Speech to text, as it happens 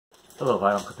Hello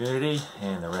vinyl community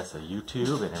and the rest of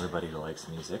YouTube and everybody who likes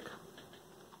music.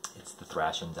 It's the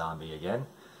Thrashing Zombie again.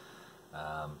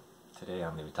 Today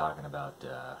I'm going to be talking about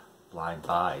blind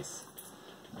buys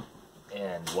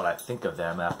and what I think of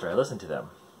them after I listen to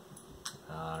them.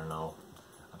 I don't know,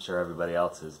 I'm sure everybody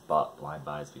else has bought blind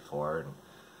buys before and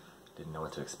didn't know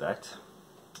what to expect.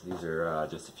 These are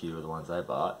just a few of the ones I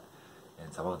bought,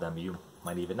 and some of them you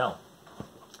might even know.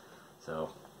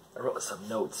 So I wrote some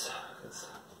notes because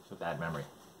a bad memory.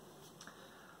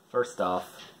 First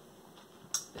off,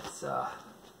 it's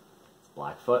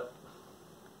Blackfoot,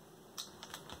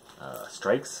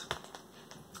 Strikes.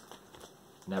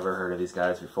 Never heard of these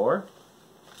guys before.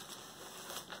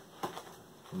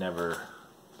 Never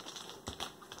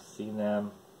seen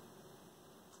them.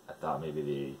 I thought maybe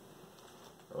they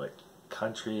were like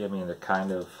country. I mean, they're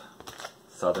kind of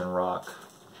southern rock.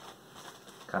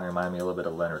 Kind of remind me a little bit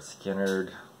of Leonard Skinner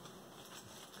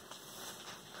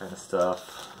kind of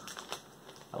stuff.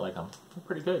 I like them. They're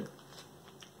pretty good.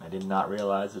 I did not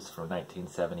realize it's from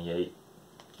 1978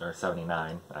 or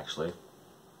 79 actually.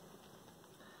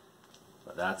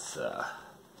 But that's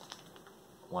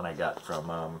one I got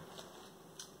from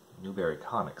Newberry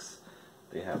Comics.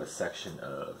 They have a section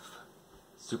of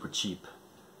super cheap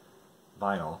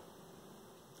vinyl,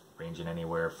 ranging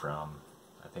anywhere from,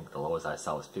 I think the lowest I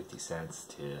saw was 50 cents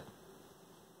to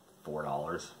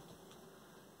 $4.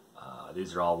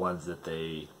 These are all ones that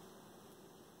they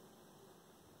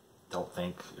don't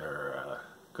think are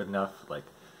good enough. Like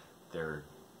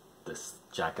this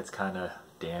jacket's kind of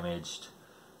damaged,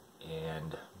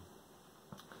 and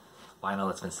vinyl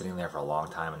that's been sitting there for a long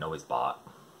time and nobody's bought.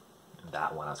 And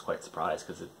that one I was quite surprised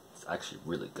because it's actually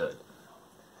really good.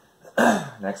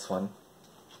 Next one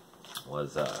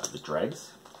was the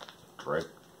Dregs.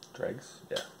 Dregs,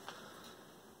 yeah.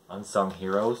 Unsung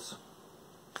Heroes.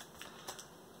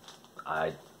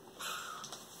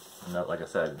 Like I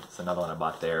said, it's another one I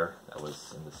bought there that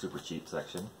was in the super cheap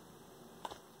section.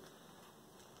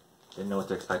 Didn't know what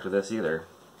to expect with this either.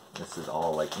 This is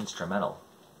all like instrumental.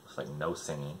 It's like no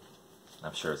singing.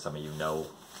 I'm sure some of you know.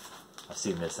 I've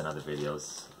seen this in other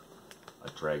videos.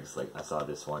 Dregs, like I saw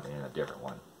this one and a different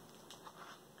one.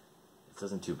 This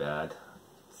isn't too bad.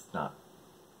 It's not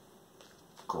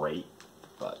great,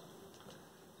 but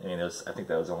I mean, I think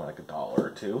that was only like $1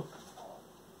 or $2.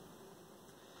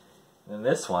 And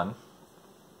then this one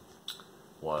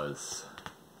was,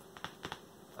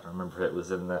 I don't remember if it was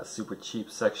in that super cheap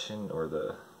section or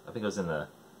I think it was in the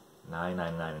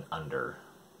 $9.99 and under.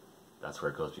 That's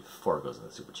where it goes before it goes in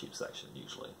the super cheap section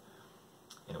usually.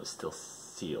 And it was still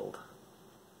sealed.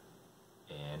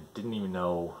 And didn't even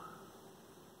know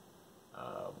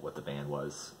what the band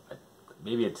was.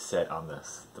 Maybe it said on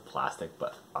the plastic,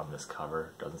 but on this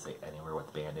cover it doesn't say anywhere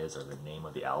what the band is or the name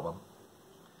of the album.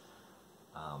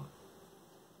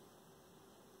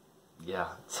 Yeah,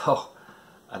 so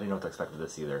I didn't know what to expect with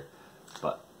this either,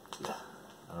 but I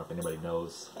don't know if anybody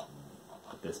knows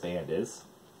what this band is.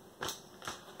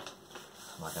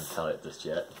 I'm not going to tell it just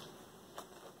yet.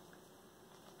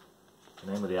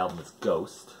 The name of the album is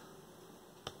Ghost,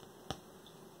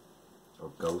 or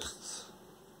Ghosts,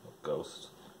 Ghost.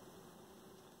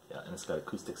 Yeah, and it's got an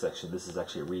acoustic section. This is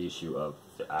actually a reissue of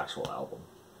the actual album.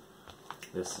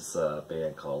 This is a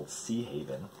band called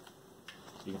Seahaven.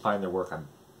 You can find their work on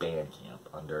Bandcamp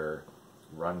under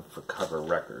Run for Cover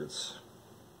Records.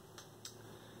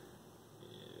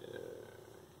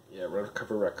 Yeah, Run for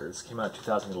Cover Records. Came out in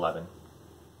 2011.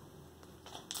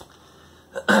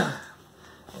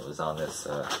 It was on this,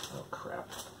 oh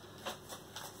crap.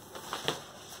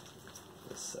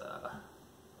 This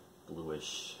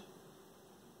bluish,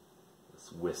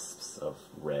 this wisps of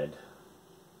red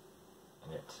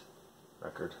in it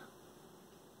record.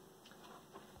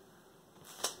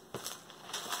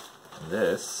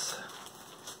 This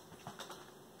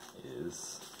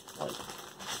is like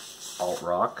alt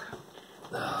rock.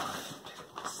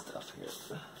 Stuff here.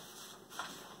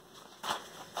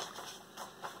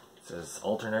 It says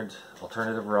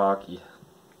alternative rock,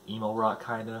 emo rock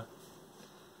kinda.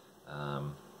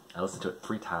 I listened to it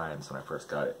 3 times when I first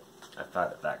got it. I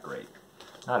found it that great.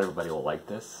 Not everybody will like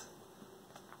this,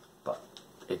 but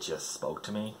it just spoke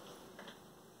to me.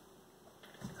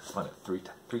 I spun it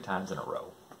three times in a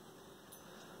row.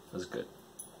 It was good.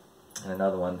 And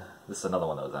another one, this is another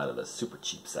one that was out of the super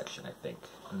cheap section, I think.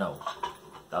 No,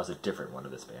 that was a different one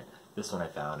of this band. This one I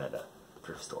found at a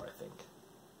thrift store, I think.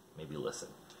 Maybe listen.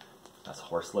 That's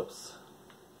Horslips.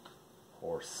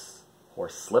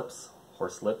 Horslips.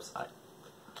 I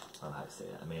don't know how to say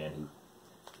it.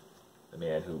 The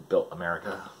man who built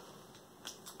America.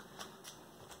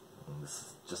 And this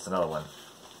is just another one.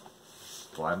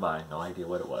 flying by, no idea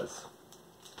what it was.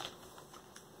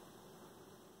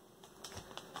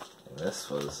 And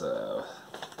this was,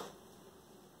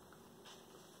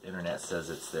 internet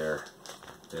says they're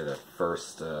the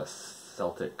first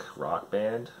Celtic rock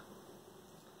band.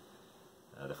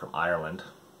 They're from Ireland.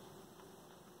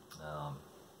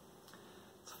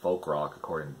 It's folk rock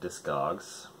according to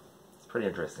Discogs. It's pretty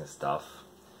interesting stuff.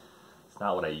 It's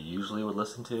not what I usually would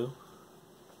listen to,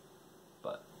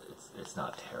 but it's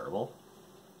not terrible.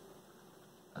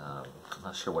 I'm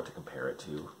not sure what to compare it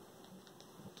to.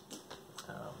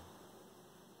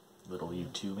 Little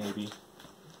U2 maybe.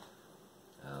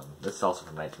 This is also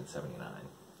from 1979.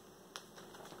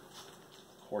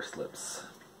 Horselips.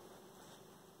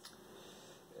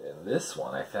 And this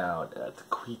one I found at the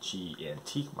Queechee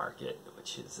Antique Market,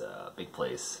 which is a big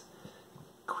place in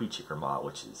Queechee, Vermont,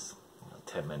 which is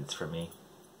 10 minutes from me.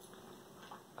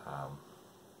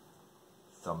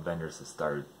 Some vendors have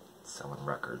started selling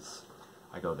records.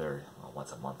 I go there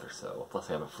once a month or so. Plus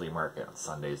they have a flea market on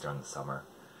Sundays during the summer.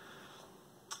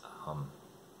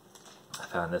 I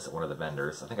found this at one of the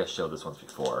vendors. I think I showed this once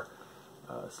before.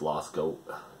 It's Lost Goat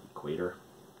Equator.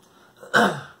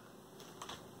 Yeah,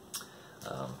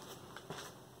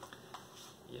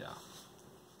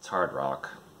 it's hard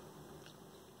rock.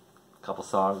 A couple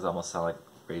songs almost sound like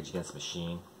Rage Against the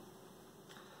Machine.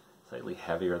 Slightly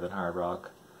heavier than hard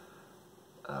rock.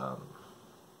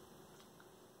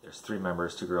 There's 3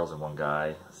 members, 2 girls and 1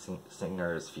 guy.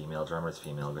 Singer is female, drummer is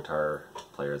female, guitar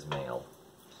player is male.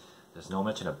 There's no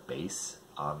mention of bass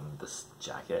on this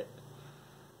jacket,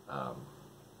 but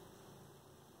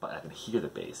I can hear the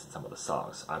bass in some of the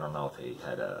songs. I don't know if they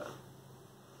had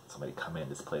somebody come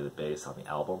in to play the bass on the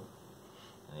album,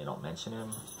 and they don't mention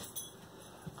him.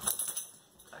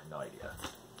 I have no idea.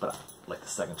 But like the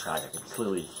second track, I can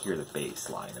clearly hear the bass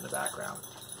line in the background.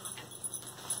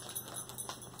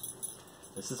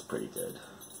 This is pretty good.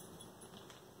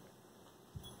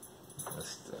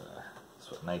 This is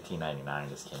what 1999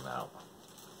 this came out.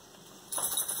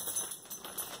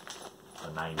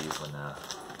 The 90s when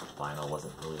vinyl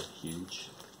wasn't really huge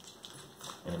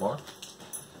anymore.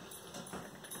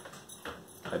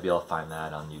 Maybe I'll find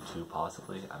that on YouTube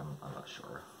possibly. I'm not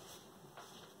sure.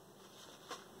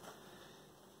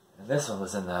 And this one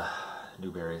was in the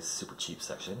Newberry's super cheap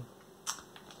section.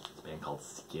 It's a band called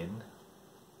Skin.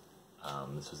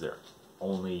 This was their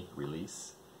only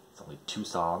release. It's only 2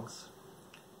 songs.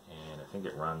 And I think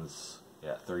it runs,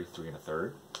 33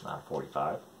 1/3, not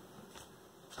 45.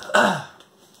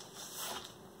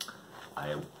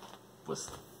 I was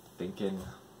thinking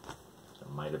it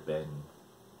might have been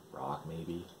rock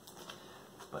maybe,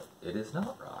 but it is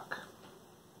not rock.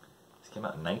 This came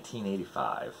out in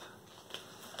 1985.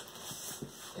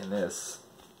 And this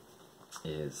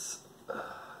is,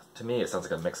 to me, it sounds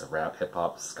like a mix of rap,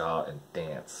 hip-hop, ska, and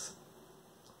dance.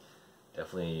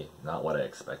 Definitely not what I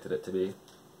expected it to be.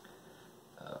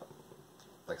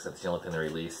 Like I said, it's the only thing they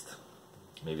released.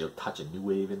 Maybe a touch of new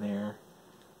wave in there,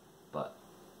 but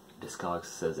Discogs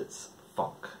says it's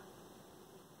funk,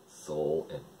 soul,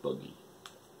 and boogie.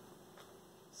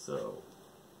 So,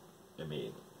 I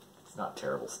mean, it's not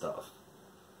terrible stuff.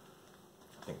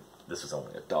 I think this was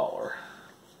only $1.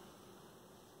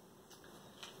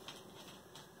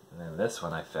 And then this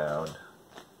one I found,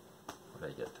 where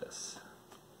did I get this?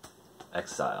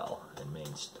 Exile on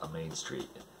Main Street.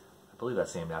 I believe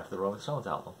that's named after the Rolling Stones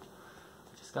album.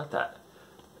 I just got that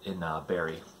in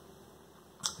Barrie.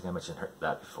 I think I mentioned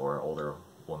that before. An older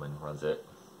woman runs it.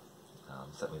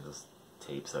 Sent me those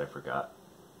tapes that I forgot.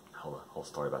 Whole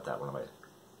story about that in one of my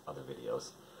other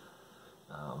videos.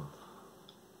 I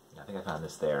think I found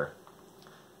this there.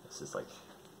 This is like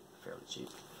fairly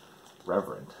cheap.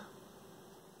 Reverend.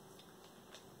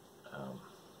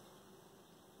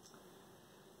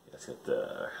 It's got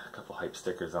a couple hype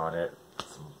stickers on it.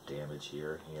 Some damage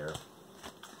here and here.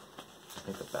 I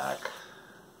think the back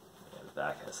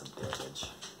has some damage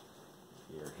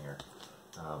here and here.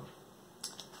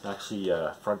 It's actually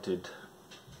fronted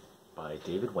by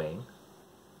David Wayne,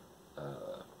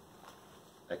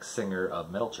 ex-singer of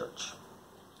Metal Church.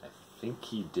 I think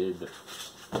he did the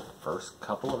first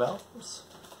couple of albums,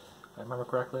 if I remember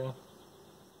correctly.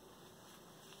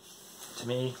 To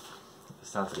me, it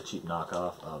sounds like a cheap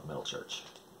knockoff of Metal Church.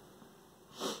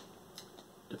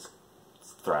 It's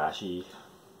thrashy,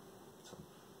 some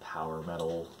power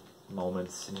metal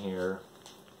moments in here.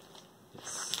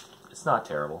 It's not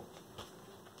terrible.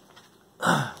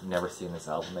 Never seen this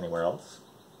album anywhere else.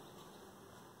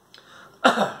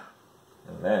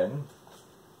 And then,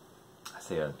 I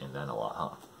say and then a lot,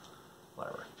 huh?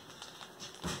 Whatever.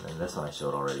 And then this one I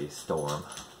showed already, Storm.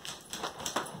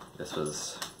 This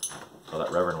was Oh,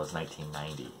 that Reverend was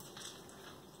 1990.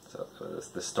 So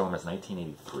this Storm is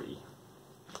 1983.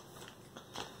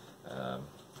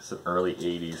 It's an early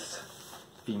 80s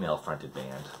female-fronted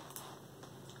band.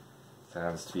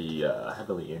 Sounds to be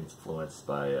heavily influenced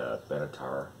by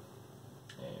Benatar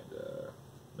and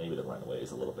maybe the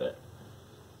Runaways a little bit.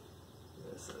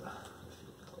 There's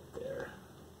there.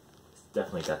 It's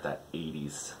definitely got that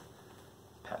 80s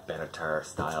Pat Benatar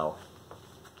style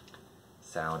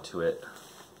sound to it,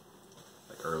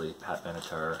 like early Pat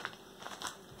Benatar.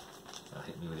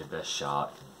 Hit me with your best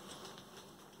shot.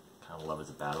 Kind of Love Is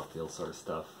a Battlefield sort of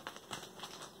stuff.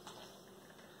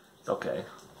 It's okay.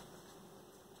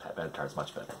 Pat Benatar's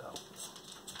much better though.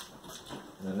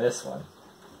 And then this one,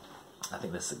 I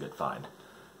think this is a good find.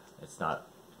 It's not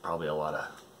probably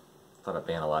it's not a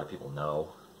band a lot of people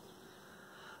know.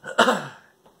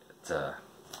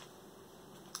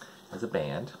 It's a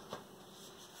band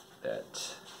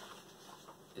that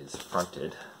is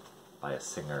fronted by a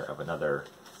singer of another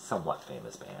somewhat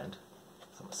famous band,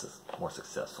 somewhat more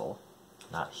successful,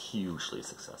 not hugely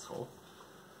successful,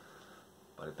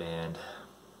 but a band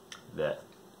that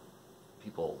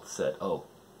people said, oh,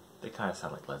 they kind of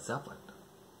sound like Led Zeppelin.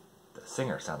 The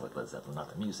singer sounds like Led Zeppelin,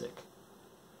 not the music.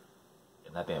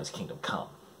 And that band was Kingdom Come,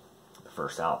 the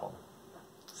first album,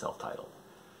 self-titled.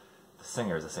 The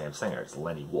singer is the same singer, it's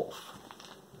Lenny Wolf.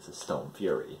 This is Stone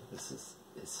Fury. This is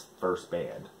his first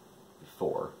band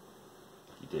before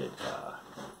he did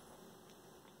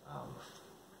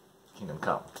Kingdom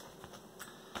Come.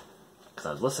 Because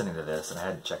I was listening to this and I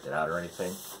hadn't checked it out or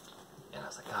anything, and I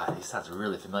was like, God, he sounds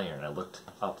really familiar. And I looked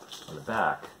up on the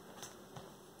back.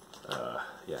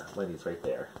 Yeah, Lenny's right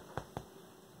there.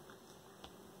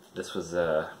 This was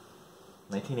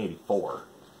 1984.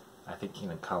 I think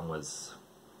Kingdom Come was,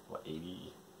 what,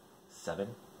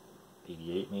 87?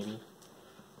 88 maybe?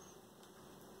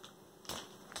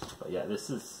 But yeah, this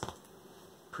is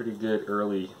pretty good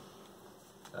early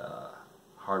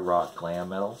hard rock glam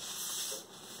metal. It's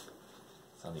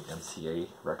on the MCA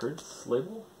Records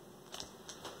label.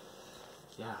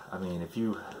 Yeah, I mean,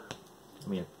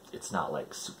 it's not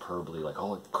like superbly like,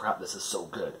 holy crap, this is so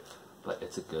good, but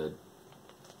it's a good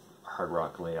hard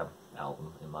rock glam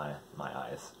album in my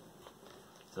eyes.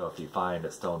 So if you find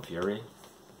a Stone Fury,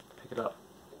 pick it up,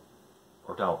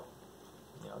 or don't.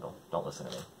 You know, don't listen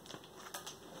to me.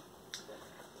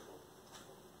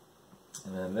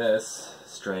 And then this,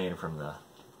 straying from the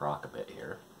rock a bit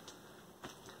here.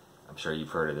 I'm sure you've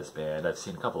heard of this band. I've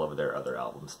seen a couple of their other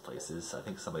albums places. I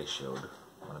think somebody showed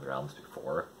one of their albums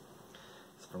before.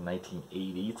 It's from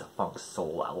 1980. It's a funk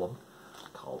soul album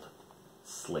called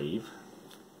Slave.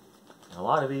 And a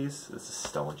lot of these, this is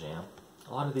Stone Jam.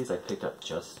 A lot of these I picked up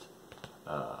just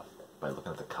by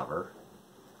looking at the cover.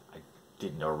 I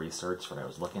did no research when I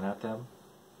was looking at them.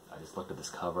 I just looked at this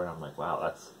cover and I'm like, wow,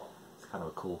 that's kind of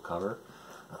a cool cover.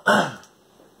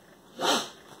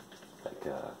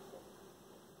 Yeah,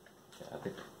 I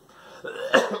think.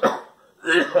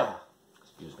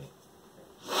 Excuse me.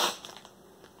 I'm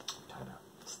kind of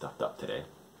stuffed up today.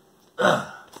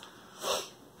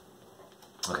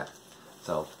 Okay,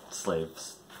 so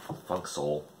Slaves, funk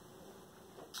soul.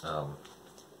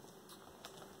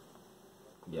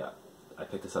 Yeah, I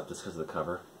picked this up just because of the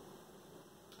cover.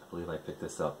 I believe I picked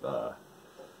this up at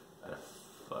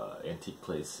an antique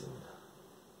place in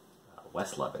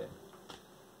West Lebanon,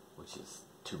 which is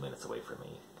 2 minutes away from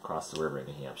me, across the river in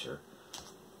New Hampshire.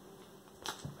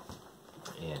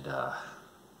 And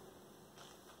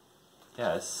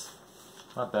yeah, it's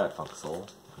not bad funk soul.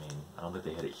 I mean, I don't think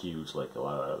they hit it huge like a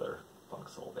lot of other funk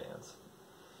soul bands,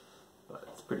 but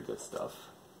it's pretty good stuff.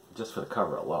 Just for the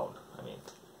cover alone, I mean,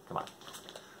 come on,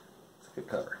 it's a good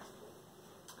cover.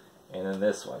 And then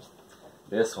this one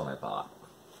I bought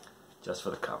just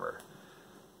for the cover.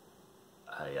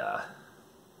 I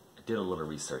did a little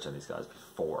research on these guys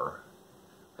before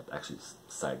I actually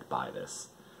decided to buy this,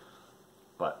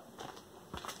 but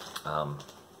I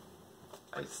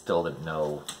still didn't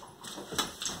know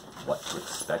what to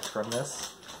expect from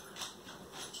this.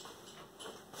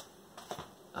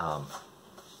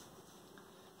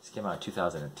 This came out in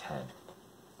 2010,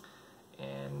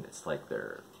 and it's like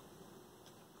their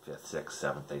 5th, 6th,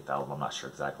 7th, 8th album, I'm not sure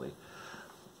exactly,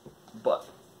 but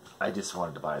I just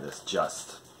wanted to buy this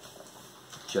just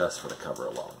for the cover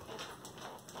alone,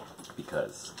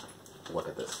 because look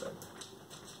at this thing.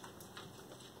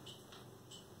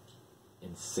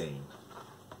 Insane.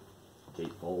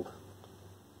 Gatefold.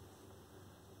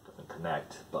 Doesn't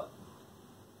connect, but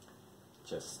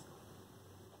just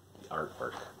the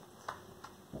artwork.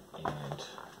 And I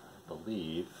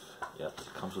believe, yep,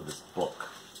 it comes with this book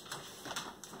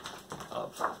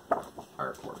of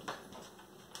artwork.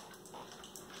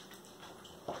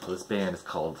 So this band is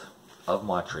called Of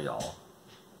Montreal.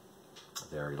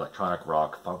 They're electronic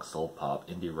rock, funk, soul pop,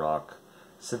 indie rock,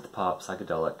 synth pop,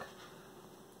 psychedelic.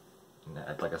 And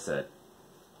like I said,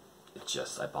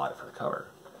 I bought it for the cover.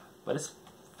 But it's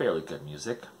fairly good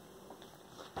music.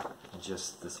 And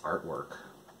just this artwork.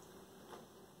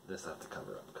 This I have to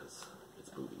cover up because it's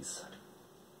boobies.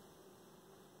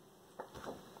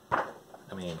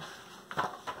 I mean,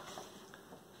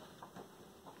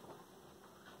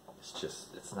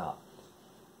 it's not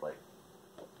like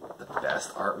the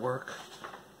best artwork.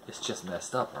 It's just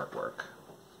messed up artwork.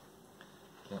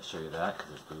 Can't show you that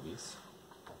because there's boobies.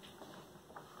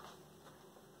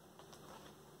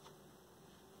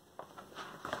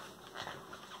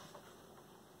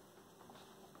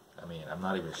 I mean, I'm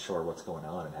not even sure what's going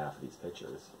on in half of these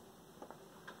pictures.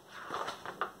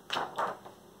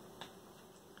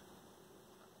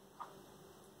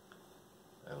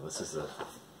 Oh, this is the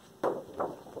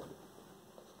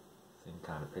same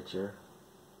kind of picture.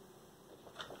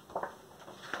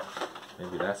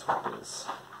 Maybe that's what it is.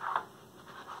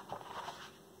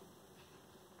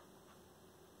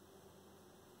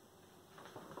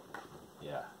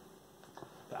 Yeah.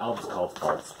 The album's called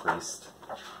False Priest.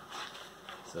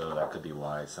 So that could be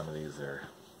why some of these are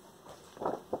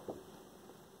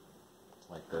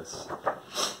like this.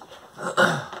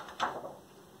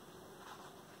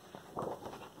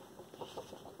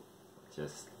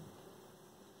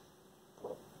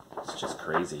 It's just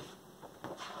crazy.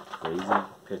 Crazy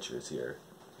pictures here.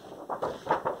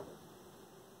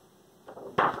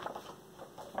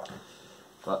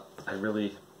 But I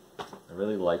really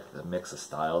like the mix of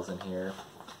styles in here,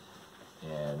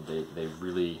 and they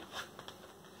really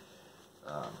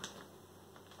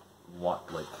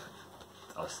want like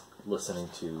us listening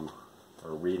to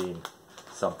or reading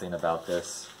something about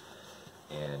this,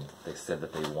 and they said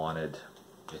that they wanted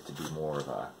it to be more of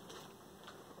a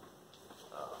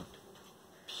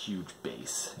huge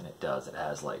bass, and it does. It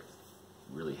has like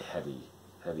really heavy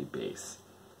bass.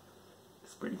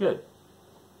 It's pretty good.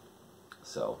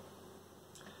 So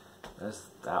there's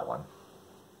that one.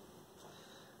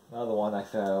 Another one I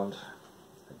found,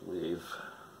 I believe,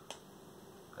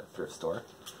 at a thrift store,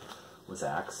 was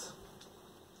Axe.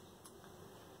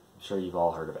 I'm sure you've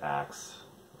all heard of Axe,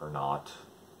 or not.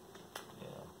 You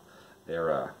know, they're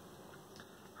a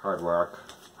hard rock,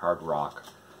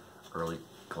 early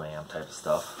glam type of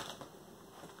stuff.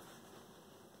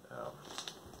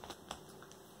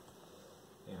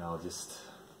 You know, just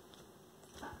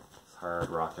hard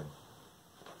rocking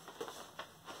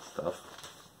stuff.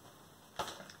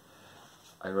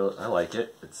 I like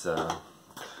it. It's just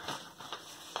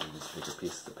bigger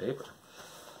pieces of paper.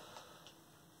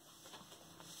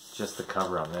 Just the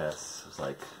cover on this was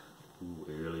like, ooh,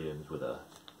 aliens with a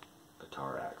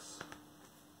guitar axe.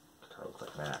 Guitar looks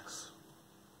like an axe.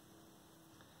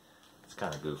 It's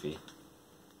kind of goofy,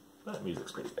 but the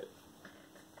music's pretty good.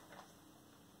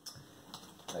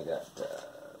 I got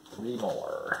 3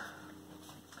 more.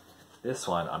 This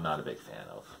one I'm not a big fan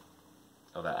of.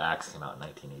 Oh, that Axe came out in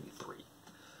 1983.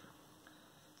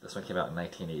 This one came out in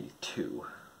 1982.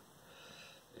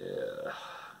 Yeah.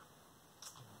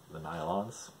 The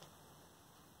nylons.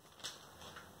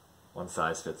 One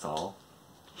size fits all.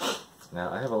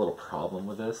 Now, I have a little problem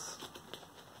with this,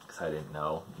 because I didn't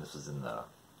know. This was in the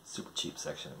super cheap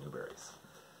section of Newberry's.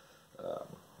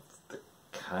 It's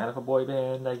kind of a boy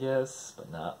band, I guess, but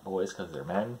not boys because they're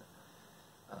men.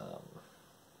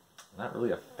 Not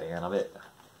really a fan of it.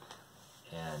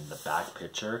 And the back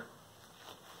picture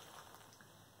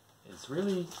is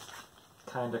really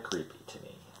kind of creepy to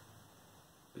me,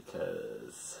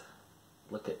 because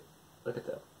look at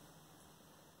them.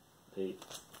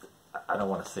 I don't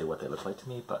want to say what they look like to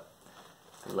me, but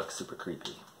they look super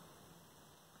creepy.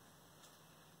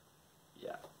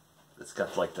 Yeah, it's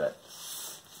got like that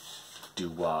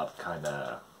doo-wop kind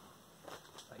of,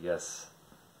 I guess,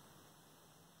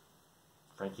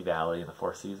 Frankie Valli and the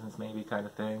Four Seasons maybe kind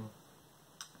of thing,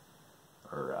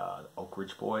 or Oak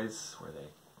Ridge Boys, where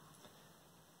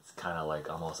it's kind of like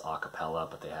almost a cappella,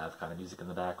 but they have kind of music in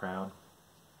the background.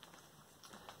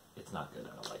 It's not good.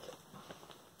 I don't like it.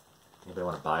 Anybody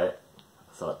want to buy it?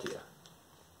 I'll sell it to you.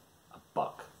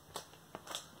 $1.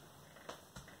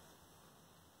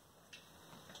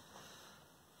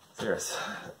 Serious.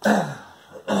 And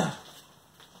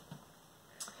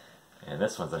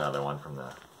this one's another one from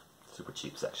the super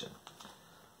cheap section.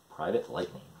 Private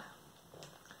Lightning.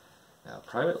 Now,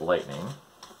 Private Lightning,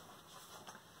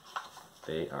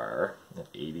 they are an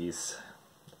 80s,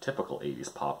 typical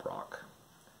 80s pop rock.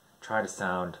 Try to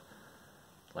sound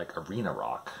like arena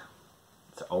rock.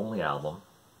 It's their only album.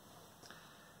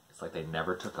 It's like they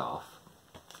never took off.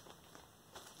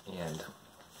 And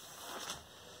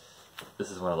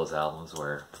this is one of those albums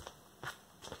where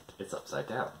it's upside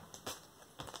down.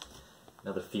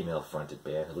 Another female-fronted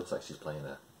band who looks like she's playing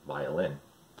a violin.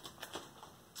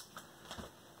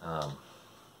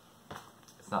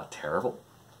 It's not terrible.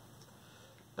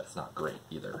 That's not great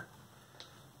either.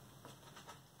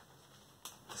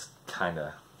 It's kind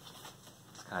of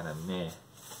meh.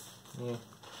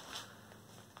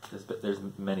 There's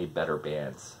many better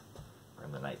bands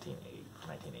from the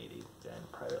 1980s than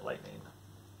Private Lightning.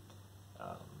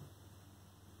 I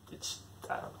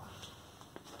don't know.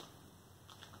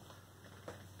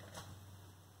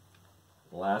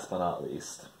 Last but not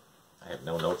least, I have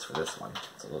no notes for this one,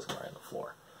 so those go right on the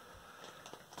floor.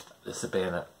 This is a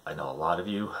band that I know a lot of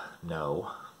you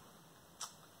know,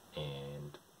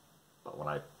 but when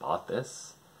I bought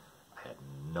this, I had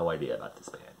no idea about this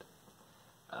band.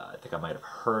 I think I might have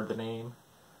heard the name,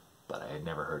 but I had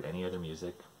never heard any other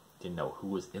music. Didn't know who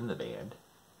was in the band.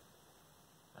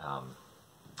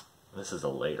 This is a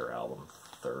later album,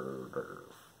 third or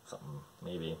something,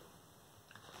 maybe.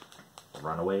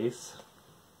 Runaways.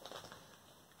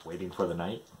 Waiting for the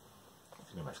Night.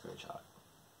 Give me my screenshot.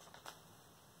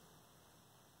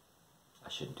 I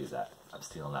shouldn't do that. I'm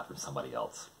stealing that from somebody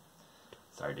else.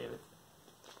 Sorry, David.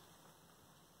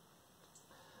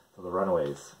 So the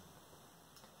Runaways.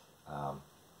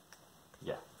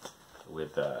 Yeah.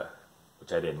 With,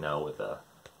 which I didn't know, with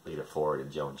Lita Ford and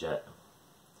Joan Jett.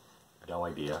 No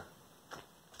idea.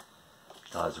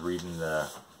 So I was reading the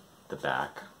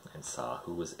back and saw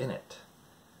who was in it.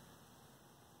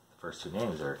 The first two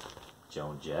names are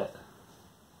Joan Jett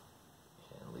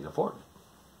and Lita Ford.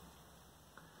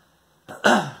 And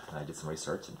I did some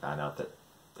research and found out that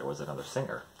there was another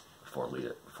singer before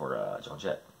Joan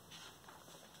Jett.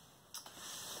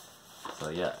 So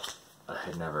yeah, I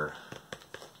had never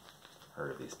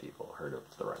heard of these people, heard of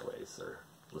the Runaways, or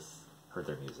heard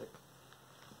their music.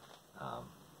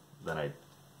 Then I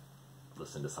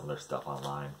listened to some of their stuff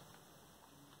online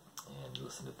and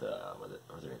listened to what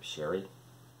was her name, Sherry,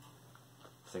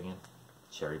 singing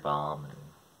Cherry Bomb and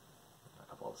a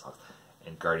couple other songs.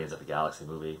 And Guardians of the Galaxy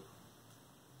movie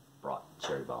brought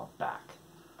Cherry Bomb back.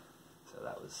 So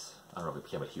that was, I don't know if it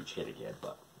became a huge hit again,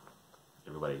 but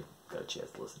everybody got a chance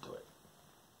to listen to it.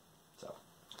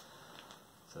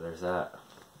 So there's that.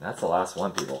 And that's the last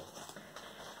one, people.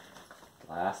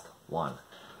 Last one.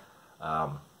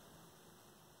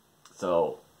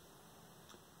 So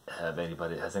has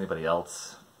anybody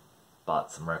else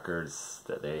bought some records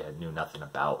that they knew nothing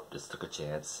about, just took a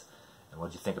chance? And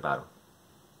what did you think about them?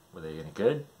 Were they any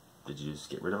good? Did you just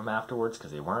get rid of them afterwards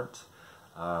because they weren't?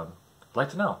 I'd like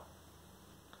to know.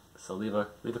 So leave a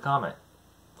comment,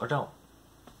 or don't,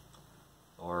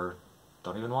 or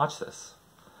don't even watch this.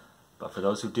 But for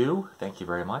those who do, thank you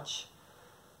very much.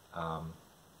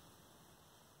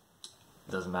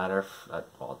 Doesn't matter if,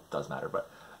 well, it does matter, but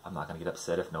I'm not going to get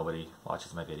upset if nobody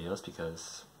watches my videos,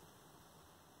 because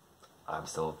I'm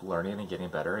still learning and getting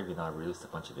better, even though I released a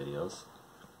bunch of videos.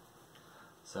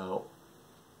 So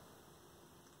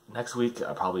next week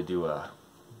I'll probably do a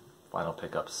vinyl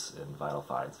pickups and vinyl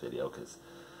finds video, because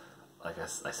like I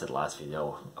said last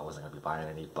video, I wasn't going to be buying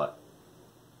any, but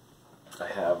I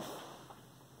have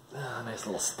a nice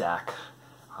little stack.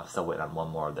 I'm still waiting on one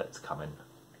more that's coming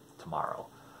tomorrow.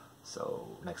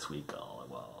 So next week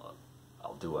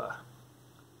I'll do a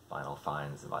vinyl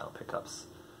finds and vinyl pickups,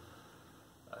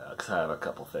 because I have a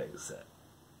couple things that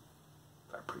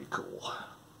are pretty cool.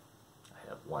 I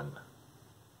have one,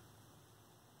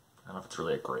 I don't know if it's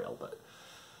really a grail, but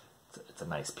it's a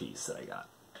nice piece that I got.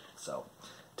 So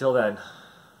till then,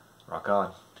 rock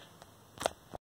on.